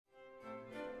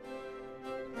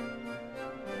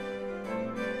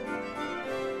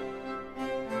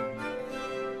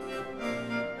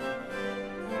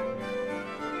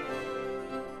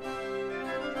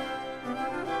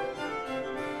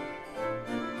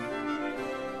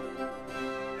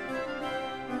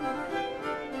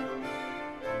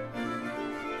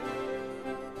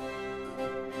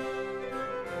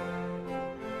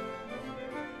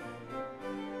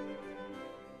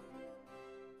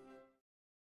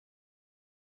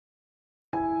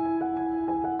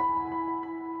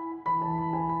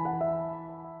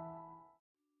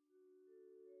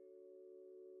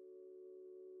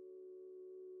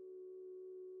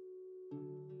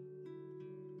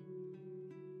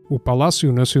O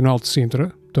Palácio Nacional de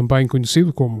Sintra, também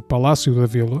conhecido como Palácio da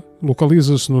Vila,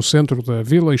 localiza-se no centro da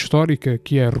Vila Histórica,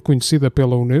 que é reconhecida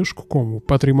pela UNESCO como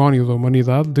Património da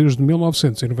Humanidade desde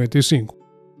 1995.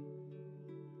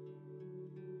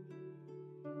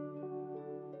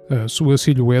 A sua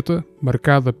silhueta,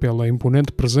 marcada pela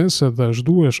imponente presença das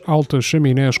duas altas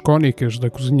chaminés cônicas da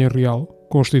cozinha real,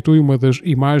 constitui uma das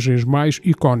imagens mais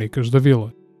icónicas da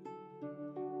vila.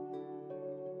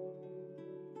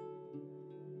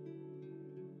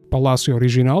 O palácio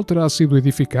original terá sido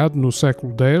edificado no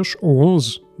século X ou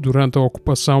XI, durante a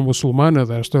ocupação muçulmana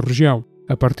desta região.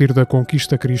 A partir da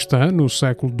conquista cristã, no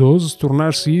século XII,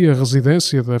 tornar-se-ia a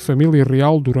residência da família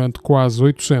real durante quase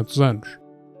 800 anos.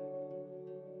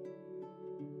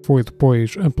 Foi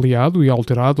depois ampliado e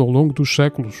alterado ao longo dos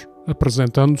séculos,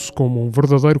 apresentando-se como um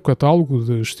verdadeiro catálogo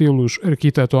de estilos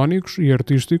arquitetónicos e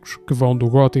artísticos que vão do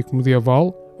gótico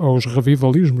medieval aos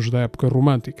revivalismos da época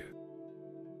romântica.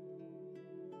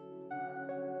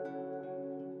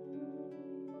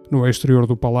 No exterior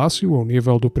do palácio, ao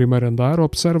nível do primeiro andar,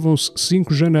 observam-se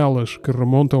 5 janelas que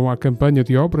remontam à campanha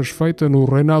de obras feita no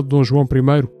reinado de Dom João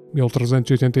I,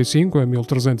 1385 a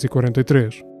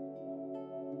 1343.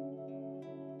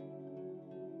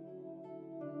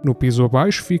 No piso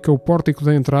abaixo fica o pórtico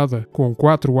da entrada, com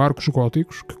 4 arcos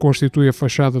góticos que constitui a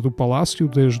fachada do palácio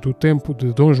desde o tempo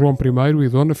de Dom João I e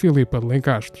Dona Filipa de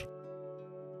Lencastre.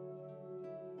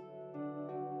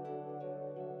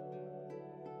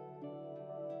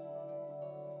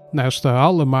 Nesta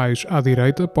ala mais à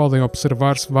direita podem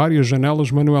observar-se várias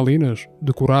janelas manuelinas,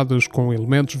 decoradas com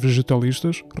elementos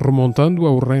vegetalistas, remontando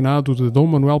ao reinado de Dom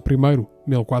Manuel I,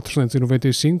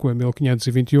 1495 a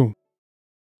 1521.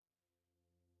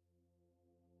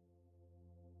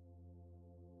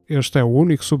 Este é o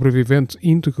único sobrevivente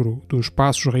íntegro dos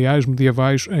espaços reais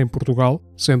medievais em Portugal,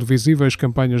 sendo visíveis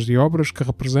campanhas de obras que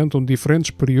representam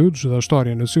diferentes períodos da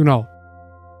história nacional.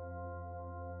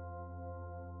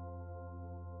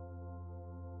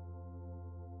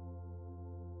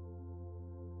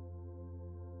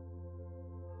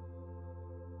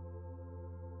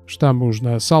 Estamos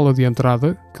na sala de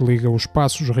entrada, que liga os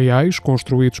espaços reais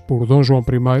construídos por Dom João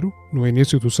I, no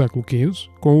início do século XV,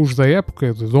 com os da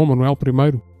época de Dom Manuel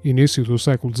I, início do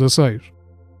século XVI.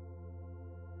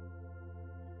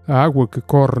 A água que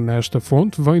corre nesta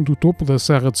fonte vem do topo da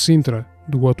Serra de Sintra,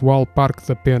 do atual Parque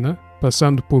da Pena,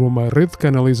 passando por uma rede de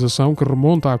canalização que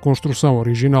remonta à construção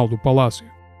original do palácio.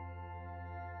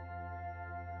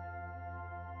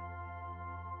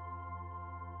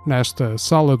 Nesta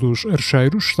sala dos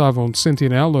archeiros estavam de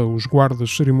sentinela os guardas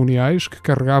cerimoniais que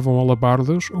carregavam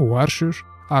alabardas ou archas,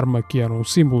 arma que era um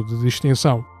símbolo de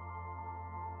distinção.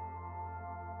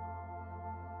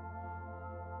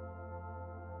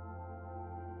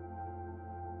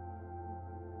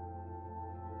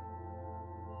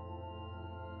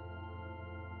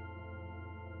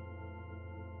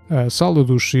 A Sala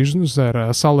dos Cisnes era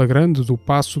a sala grande do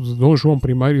paço de Dom João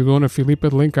I e Dona Filipa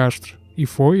de Lencastre, e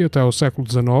foi, até o século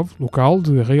XIX, local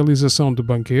de realização de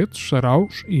banquetes,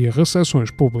 saraus e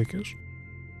recepções públicas.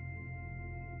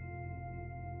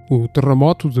 O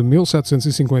terremoto de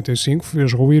 1755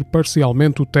 fez ruir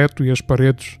parcialmente o teto e as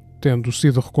paredes, tendo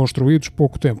sido reconstruídos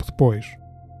pouco tempo depois.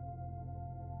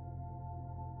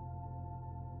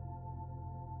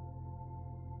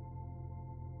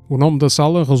 O nome da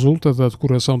sala resulta da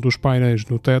decoração dos painéis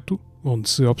no teto, onde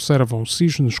se observam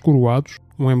cisnes coroados,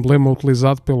 um emblema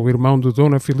utilizado pelo irmão de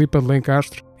Dona Filipa de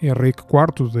Lencastre, Henrique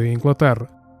IV de Inglaterra.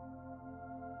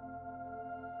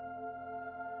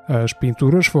 As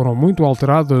pinturas foram muito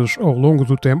alteradas ao longo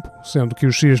do tempo, sendo que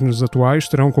os cisnes atuais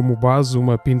terão como base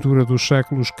uma pintura dos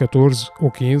séculos XIV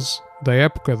ou XV, da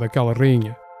época daquela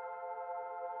rainha.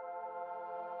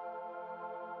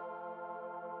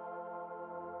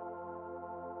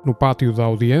 No pátio da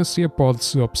audiência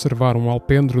pode-se observar um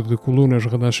alpendre de colunas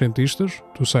renascentistas,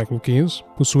 do século XV,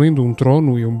 possuindo um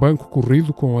trono e um banco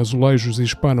corrido com azulejos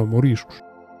hispano-moriscos.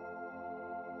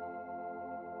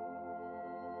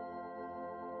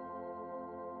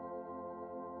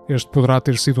 Este poderá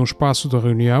ter sido um espaço de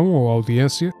reunião ou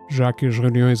audiência, já que as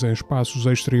reuniões em espaços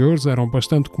exteriores eram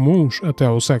bastante comuns até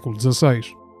ao século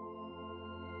XVI.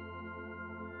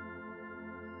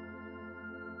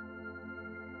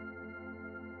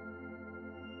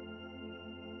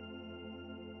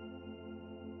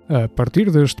 A partir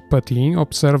deste patim,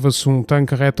 observa-se um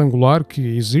tanque retangular que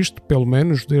existe pelo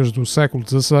menos desde o século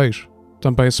XVI.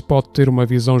 Também se pode ter uma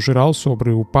visão geral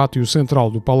sobre o pátio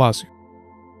central do palácio.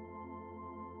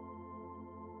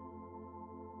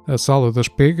 A Sala das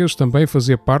Pegas também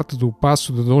fazia parte do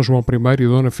paço de Dom João I e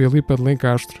Dona Filipa de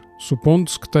Lencastre,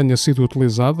 supondo-se que tenha sido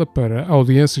utilizada para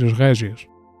audiências régias.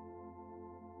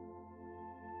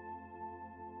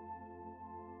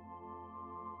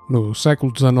 No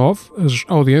século XIX, as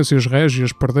audiências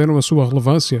régias perderam a sua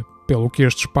relevância, pelo que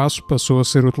este espaço passou a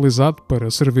ser utilizado para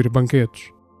servir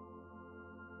banquetes.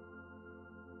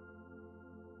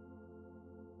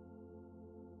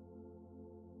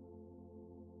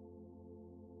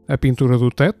 A pintura do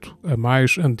teto, a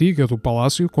mais antiga do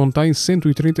palácio, contém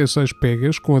 136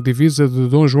 pegas com a divisa de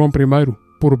Dom João I,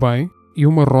 por bem, e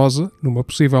uma rosa, numa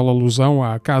possível alusão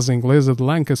à casa inglesa de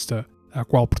Lancaster, à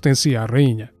qual pertencia a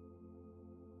rainha.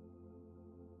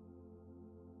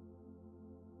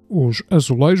 Os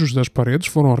azulejos das paredes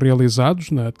foram realizados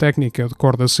na técnica de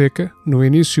corda seca no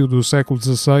início do século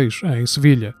XVI, em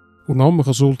Sevilha. O nome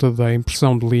resulta da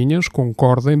impressão de linhas com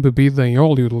corda embebida em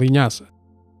óleo de linhaça.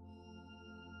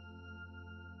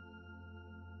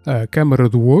 A Câmara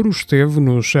do Ouro esteve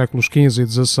nos séculos XV e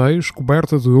XVI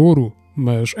coberta de ouro,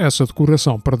 mas essa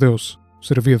decoração perdeu-se.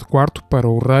 Servia de quarto para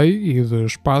o rei e de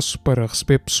espaço para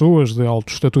receber pessoas de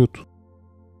alto estatuto.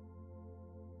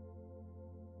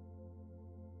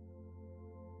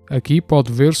 Aqui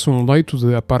pode ver-se um leito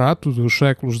de aparato dos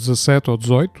séculos XVII ou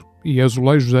XVIII e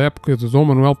azulejos da época de Dom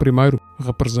Manuel I,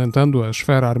 representando a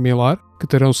esfera armilar, que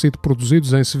terão sido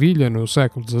produzidos em Sevilha no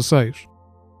século XVI.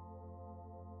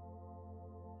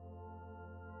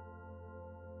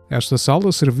 Esta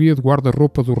sala servia de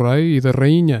guarda-roupa do rei e da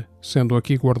rainha, sendo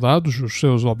aqui guardados os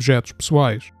seus objetos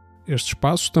pessoais. Este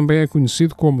espaço também é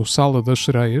conhecido como Sala das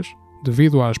Sereias,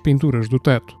 devido às pinturas do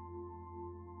teto.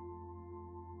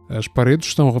 As paredes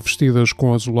estão revestidas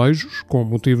com azulejos, com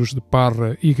motivos de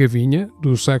parra e gavinha,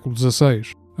 do século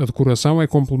XVI. A decoração é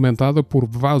complementada por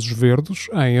vasos verdes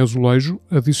em azulejo,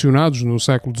 adicionados no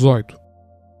século XVIII.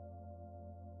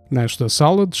 Nesta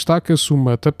sala destaca-se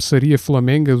uma tapeçaria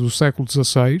flamenga do século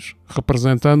XVI,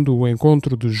 representando o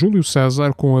encontro de Júlio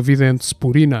César com a vidente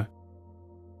Spurina.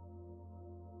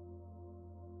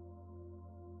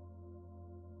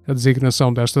 A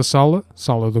designação desta sala,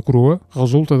 Sala da Coroa,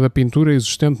 resulta da pintura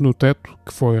existente no teto,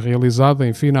 que foi realizada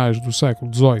em finais do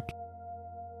século XVIII.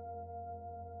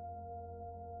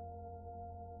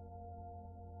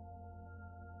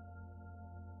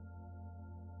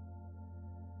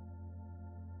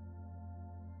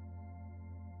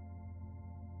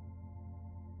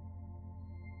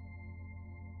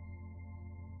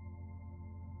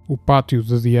 O pátio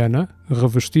de Diana,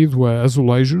 revestido a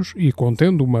azulejos e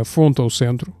contendo uma fonte ao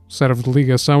centro, serve de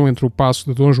ligação entre o paço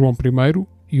de Dom João I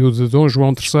e o de Dom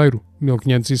João III,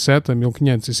 1507 a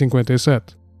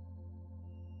 1557.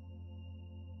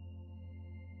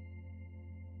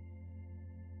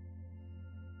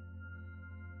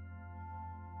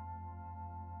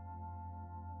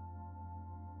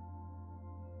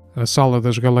 A Sala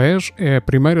das Galés é a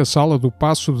primeira sala do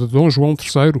paço de Dom João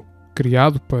III,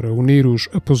 criado para unir os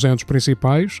aposentos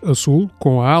principais, a sul,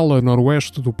 com a ala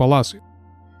noroeste do palácio.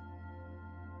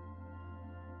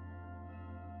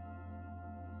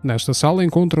 Nesta sala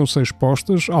encontram-se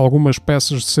expostas algumas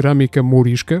peças de cerâmica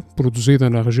mourisca, produzida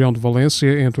na região de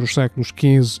Valência entre os séculos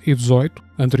XV e XVIII,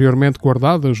 anteriormente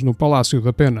guardadas no Palácio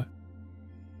da Pena.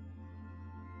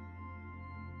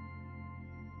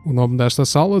 O nome desta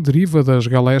sala deriva das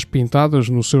galés pintadas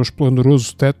no seu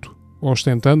esplendoroso teto,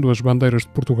 ostentando as bandeiras de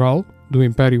Portugal, do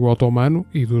Império Otomano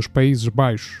e dos Países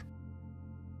Baixos.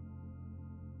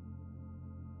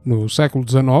 No século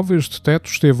XIX, este teto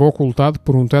esteve ocultado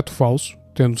por um teto falso,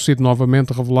 tendo sido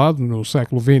novamente revelado no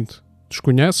século XX.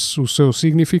 Desconhece-se o seu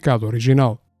significado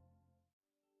original.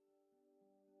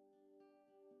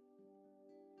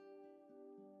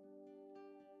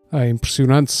 A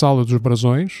impressionante Sala dos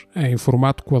Brasões, em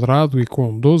formato quadrado e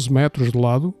com 12 metros de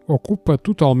lado, ocupa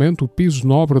totalmente o piso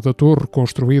nobre da torre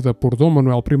construída por Dom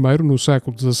Manuel I no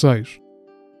século XVI.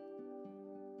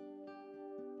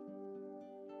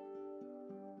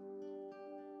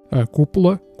 A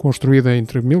cúpula, construída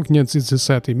entre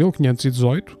 1517 e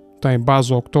 1518, tem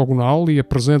base octogonal e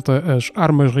apresenta as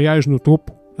armas reais no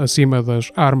topo, acima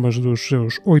das armas dos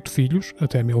seus 8 filhos,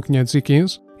 até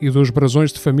 1515, e dos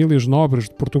brasões de famílias nobres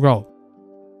de Portugal.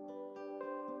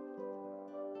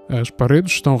 As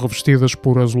paredes estão revestidas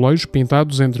por azulejos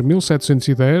pintados entre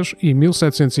 1710 e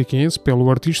 1715 pelo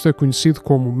artista conhecido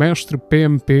como Mestre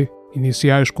PMP,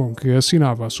 iniciais com que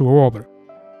assinava a sua obra.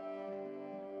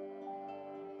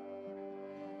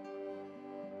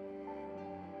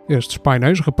 Estes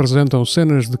painéis representam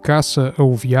cenas de caça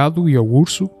ao veado e ao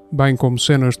urso, bem como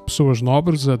cenas de pessoas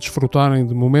nobres a desfrutarem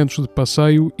de momentos de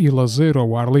passeio e lazer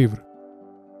ao ar livre.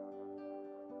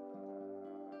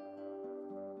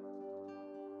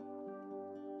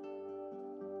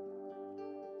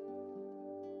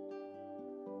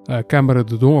 A Câmara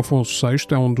de Dom Afonso VI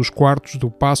é um dos quartos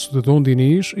do Paço de Dom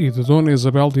Dinis e de Dona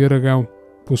Isabel de Aragão.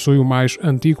 Possui o mais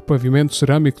antigo pavimento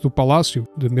cerâmico do palácio,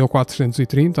 de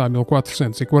 1430 a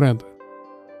 1440.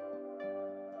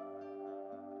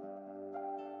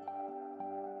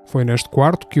 Foi neste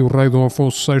quarto que o rei Dom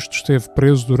Afonso VI esteve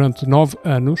preso durante 9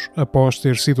 anos, após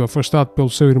ter sido afastado pelo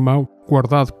seu irmão,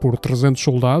 guardado por 300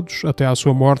 soldados, até à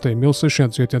sua morte em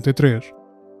 1683.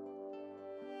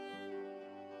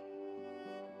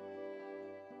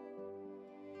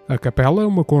 A capela é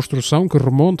uma construção que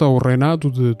remonta ao reinado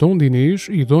de Dom Dinis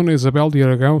e Dona Isabel de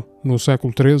Aragão, no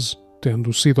século XIII,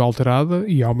 tendo sido alterada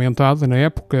e aumentada na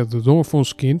época de Dom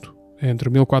Afonso V, entre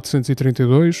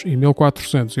 1432 e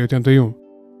 1481.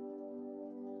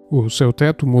 O seu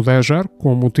teto mudéjar,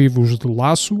 com motivos de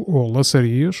laço ou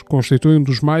laçarias, constitui um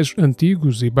dos mais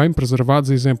antigos e bem preservados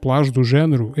exemplares do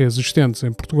género existentes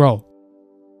em Portugal.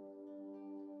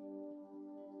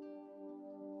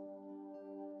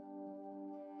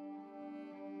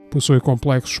 Possui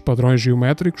complexos padrões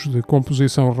geométricos de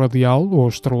composição radial ou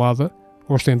estrelada,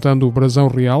 ostentando o brasão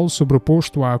real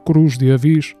sobreposto à cruz de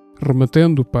Avis,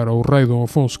 remetendo para o rei Dom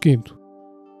Afonso V.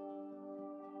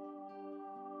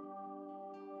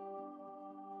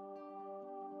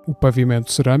 O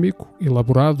pavimento cerâmico,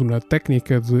 elaborado na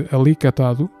técnica de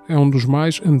alicatado, é um dos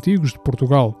mais antigos de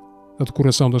Portugal. A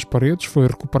decoração das paredes foi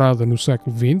recuperada no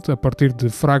século XX a partir de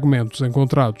fragmentos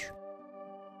encontrados.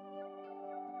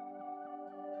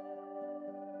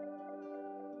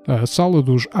 A Sala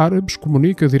dos Árabes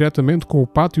comunica diretamente com o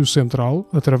pátio central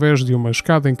através de uma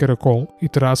escada em caracol e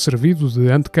terá servido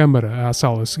de antecâmara à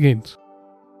sala seguinte.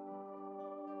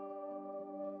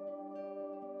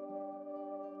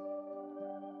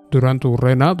 Durante o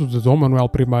reinado de Dom Manuel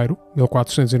I,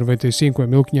 1495 a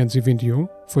 1521,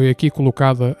 foi aqui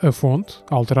colocada a fonte,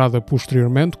 alterada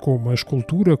posteriormente com uma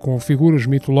escultura com figuras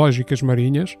mitológicas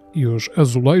marinhas e os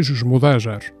azulejos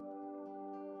mudéjares.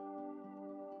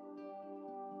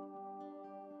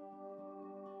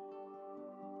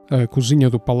 A cozinha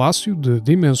do palácio, de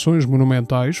dimensões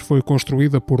monumentais, foi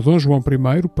construída por Dom João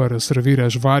I para servir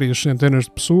as várias centenas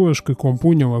de pessoas que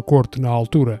compunham a corte na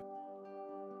altura.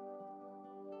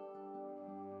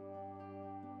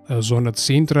 A zona de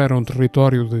Sintra era um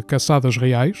território de caçadas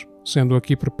reais, sendo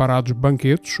aqui preparados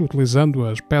banquetes utilizando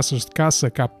as peças de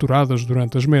caça capturadas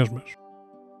durante as mesmas.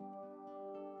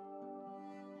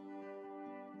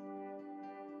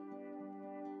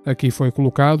 Aqui foi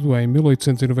colocado, em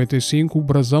 1895, o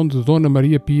brasão de Dona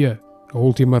Maria Pia, a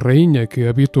última rainha que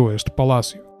habitou este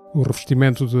palácio. O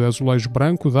revestimento de azulejo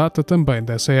branco data também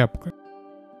dessa época.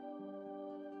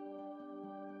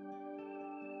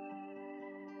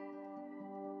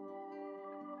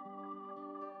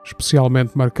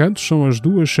 Especialmente marcantes são as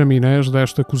duas chaminés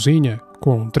desta cozinha,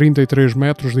 com 33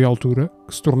 metros de altura,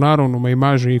 que se tornaram numa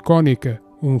imagem icónica,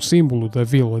 um símbolo da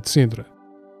Vila de Sintra.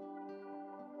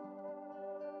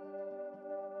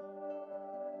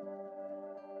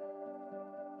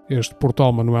 Este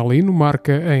portal manuelino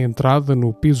marca a entrada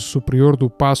no piso superior do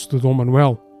Paço de Dom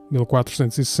Manuel,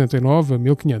 1469 a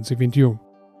 1521.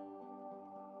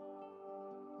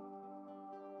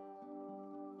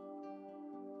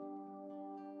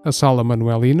 A sala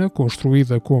manuelina,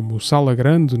 construída como sala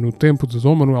grande no tempo de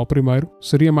Dom Manuel I,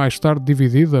 seria mais tarde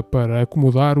dividida para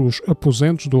acomodar os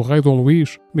aposentos do rei Dom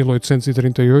Luís,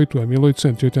 1838 a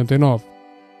 1889.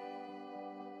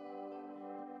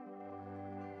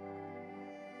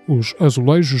 Os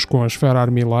azulejos com a esfera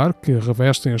armilar que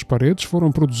revestem as paredes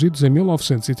foram produzidos em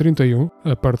 1931,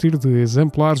 a partir de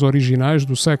exemplares originais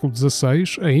do século XVI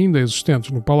ainda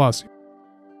existentes no palácio.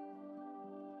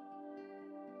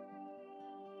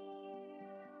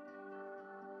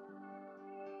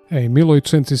 Em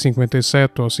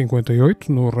 1857 ou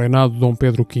 58, no reinado de Dom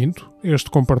Pedro V, este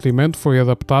compartimento foi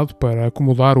adaptado para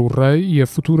acomodar o rei e a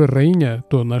futura rainha,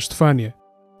 Dona Estefânia.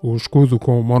 O escudo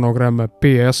com o monograma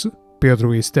PS,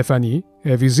 Pedro e Stefani,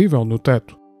 é visível no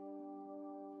teto.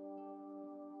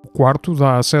 O quarto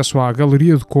dá acesso à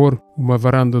Galeria de Cor, uma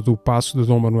varanda do Paço de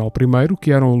Dom Manuel I,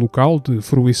 que era um local de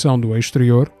fruição do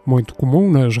exterior, muito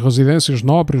comum nas residências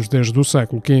nobres desde o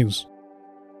século XV.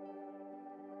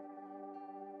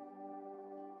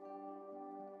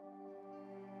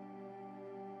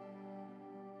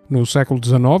 No século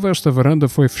XIX, esta varanda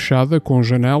foi fechada com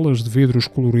janelas de vidros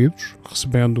coloridos,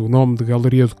 recebendo o nome de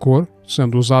Galeria de Cor,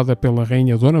 sendo usada pela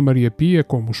Rainha Dona Maria Pia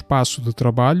como espaço de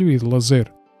trabalho e de lazer.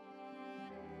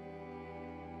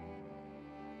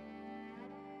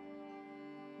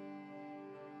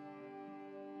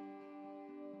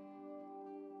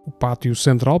 O pátio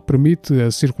central permite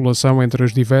a circulação entre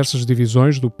as diversas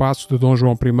divisões do Paço de Dom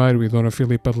João I e Dona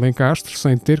Filipa de Lencastre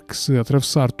sem ter que se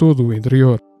atravessar todo o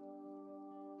interior.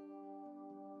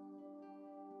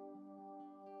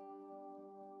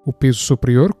 O piso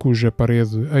superior, cuja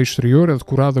parede exterior é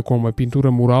decorada com uma pintura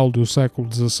mural do século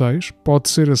XVI, pode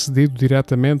ser acedido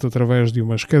diretamente através de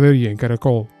uma escadaria em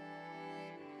caracol.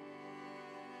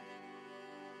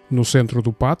 No centro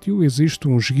do pátio existe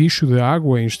um esguicho de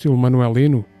água em estilo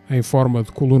manuelino, em forma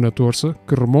de coluna torça,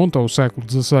 que remonta ao século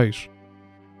XVI.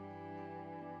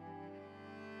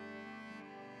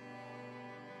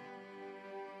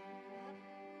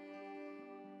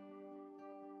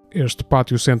 Este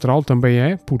pátio central também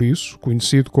é, por isso,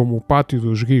 conhecido como o Pátio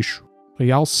do Esguicho.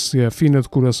 Realce-se a fina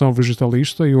decoração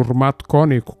vegetalista e o remate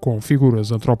cônico com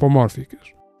figuras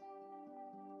antropomórficas.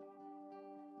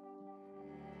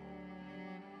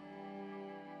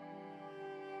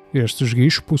 Este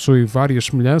esguicho possui várias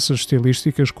semelhanças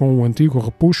estilísticas com o antigo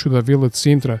repuxo da Vila de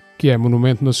Sintra, que é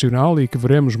monumento nacional e que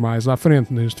veremos mais à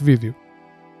frente neste vídeo.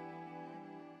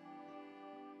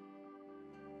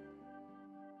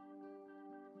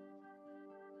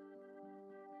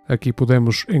 Aqui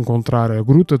podemos encontrar a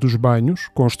Gruta dos Banhos,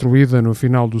 construída no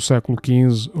final do século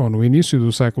XV ou no início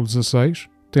do século XVI,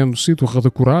 tendo sido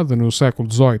redecorada no século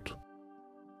XVIII.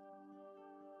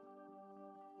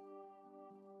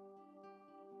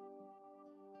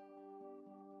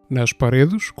 Nas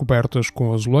paredes, cobertas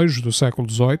com azulejos do século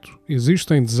XVIII,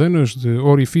 existem dezenas de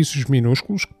orifícios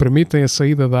minúsculos que permitem a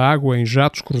saída da água em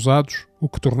jatos cruzados, o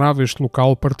que tornava este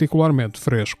local particularmente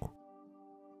fresco.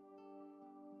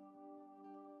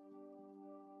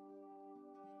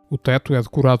 O teto é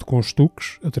decorado com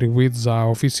estuques, atribuídos à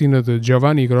oficina de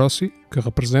Giovanni Grossi, que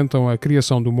representam a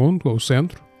criação do mundo, ao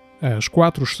centro, as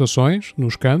 4 estações,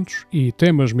 nos cantos, e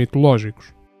temas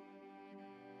mitológicos.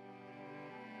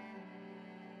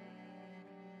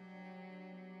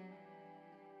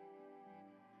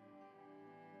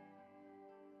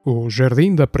 O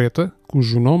Jardim da Preta,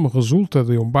 cujo nome resulta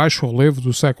de um baixo relevo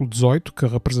do século XVIII que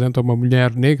representa uma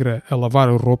mulher negra a lavar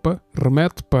a roupa,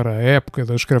 remete para a época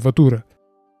da escravatura.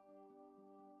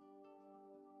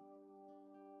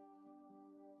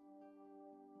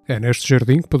 É neste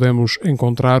jardim que podemos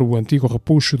encontrar o antigo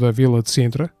repuxo da Vila de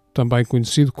Sintra, também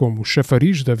conhecido como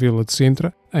chafariz da Vila de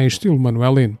Sintra, em estilo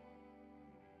manuelino.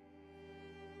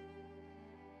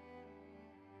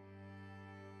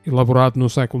 Elaborado no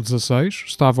século XVI,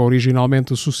 estava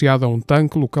originalmente associado a um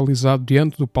tanque localizado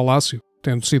diante do palácio,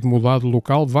 tendo sido mudado de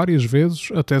local várias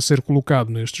vezes até ser colocado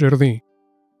neste jardim.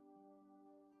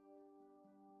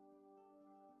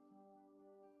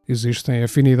 Existem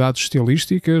afinidades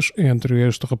estilísticas entre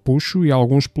este repuxo e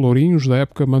alguns pelourinhos da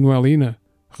época manuelina,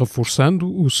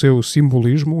 reforçando o seu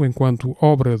simbolismo enquanto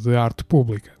obra de arte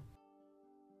pública.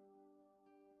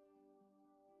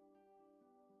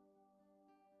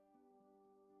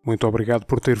 Muito obrigado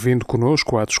por ter vindo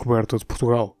connosco à descoberta de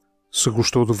Portugal. Se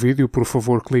gostou do vídeo, por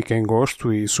favor clique em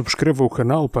gosto e subscreva o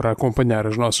canal para acompanhar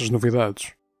as nossas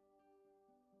novidades.